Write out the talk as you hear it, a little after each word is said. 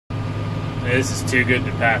This is too good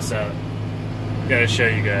to pass up. Gotta show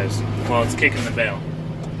you guys while it's kicking the bale.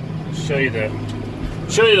 Show you the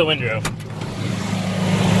windrow.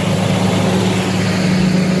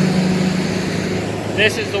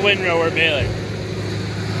 This is the windrow we're baling.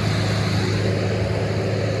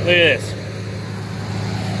 Look at this.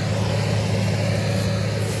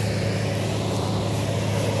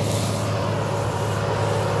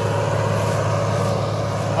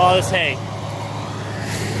 All this hay.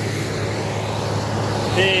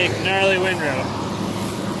 Big, gnarly windrow.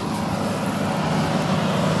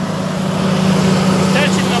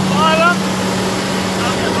 Touching the bottom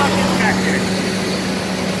of the fucking tractor.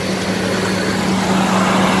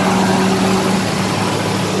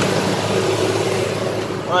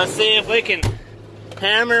 Let's see if we can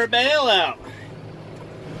hammer a bale out.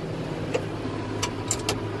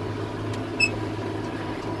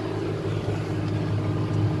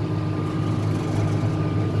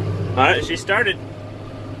 Alright, she started.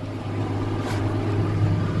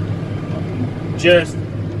 Just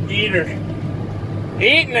eating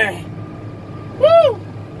her. Woo!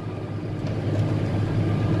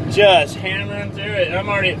 Just hammering through it. I'm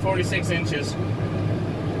already at 46 inches.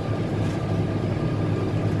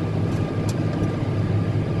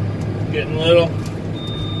 Getting a little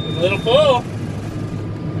full.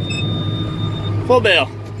 Full bale.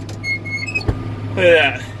 Look at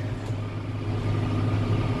that.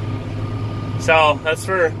 So that's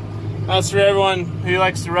for everyone who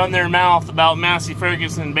likes to run their mouth about Massey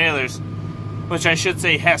Ferguson balers, which I should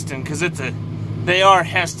say Heston, because they are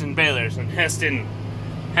Heston balers, and Heston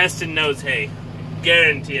knows hay.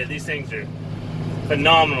 Guarantee it. These things are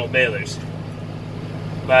phenomenal balers.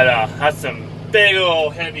 But that's some big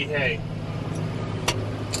old heavy hay.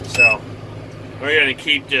 So we're gonna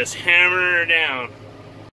keep just hammering her down.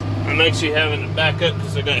 I'm actually having to back up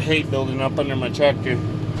because I got hay building up under my tractor.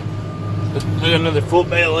 I got another full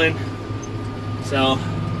bale in. So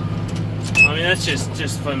I mean, that's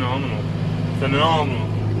just phenomenal. Phenomenal.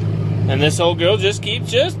 And this old girl just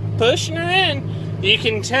keeps pushing her in. You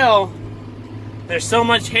can tell there's so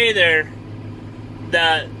much hay there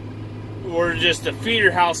that the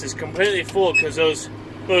feeder house is completely full, because those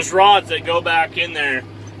rods that go back in there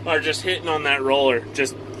are just hitting on that roller,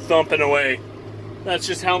 just thumping away. That's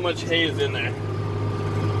just how much hay is in there.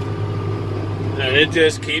 And it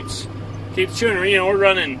just keeps chewing. You know,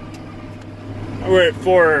 we're at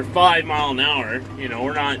 4 or 5 mile an hour. You know,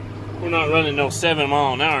 we're not running no 7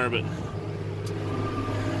 mile an hour, but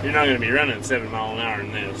you're not gonna be running 7 mile an hour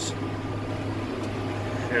in this.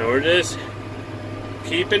 You know, we're just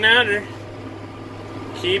keeping at her.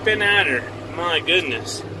 Keeping at her. My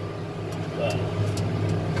goodness. But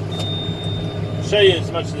show you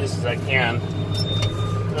as much of this as I can.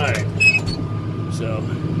 Alright. So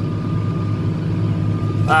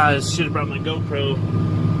I should have brought my GoPro.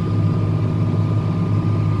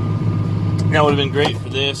 That would have been great for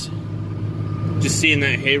this. Just seeing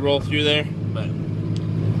that hay roll through there. But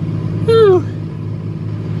whew.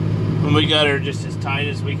 And we got her just as tight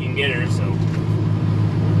as we can get her, so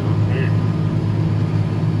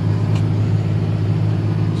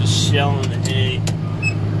just shelling the hay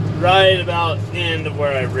right about the end of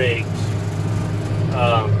where I raked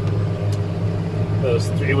those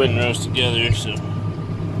 3 windrows together. So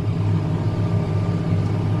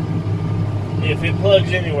if it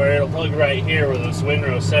plugs anywhere, it'll plug right here where those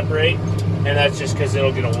windrows separate, and that's just because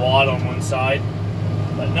it'll get a wad on one side.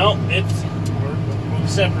 But no, we're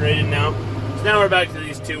separated now. So now we're back to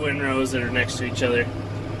these 2 windrows that are next to each other.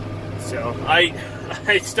 So I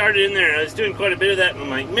started in there. I was doing quite a bit of that, and I'm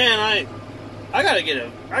like, man, I gotta get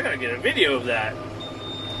a video of that.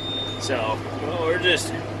 So well, we're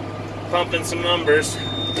just pumping some numbers.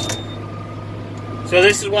 So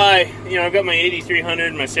this is why, you know, I've got my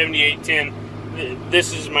 8300, my 7810.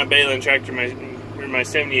 This is my baling tractor, my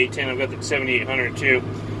 7810. I've got the 7800 too.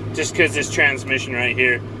 Just because this transmission right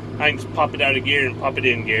here, I can pop it out of gear and pop it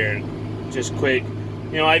in gear, and just quick.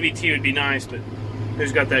 You know, IVT would be nice, but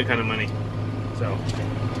who's got that kind of money? So,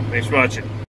 thanks for watching.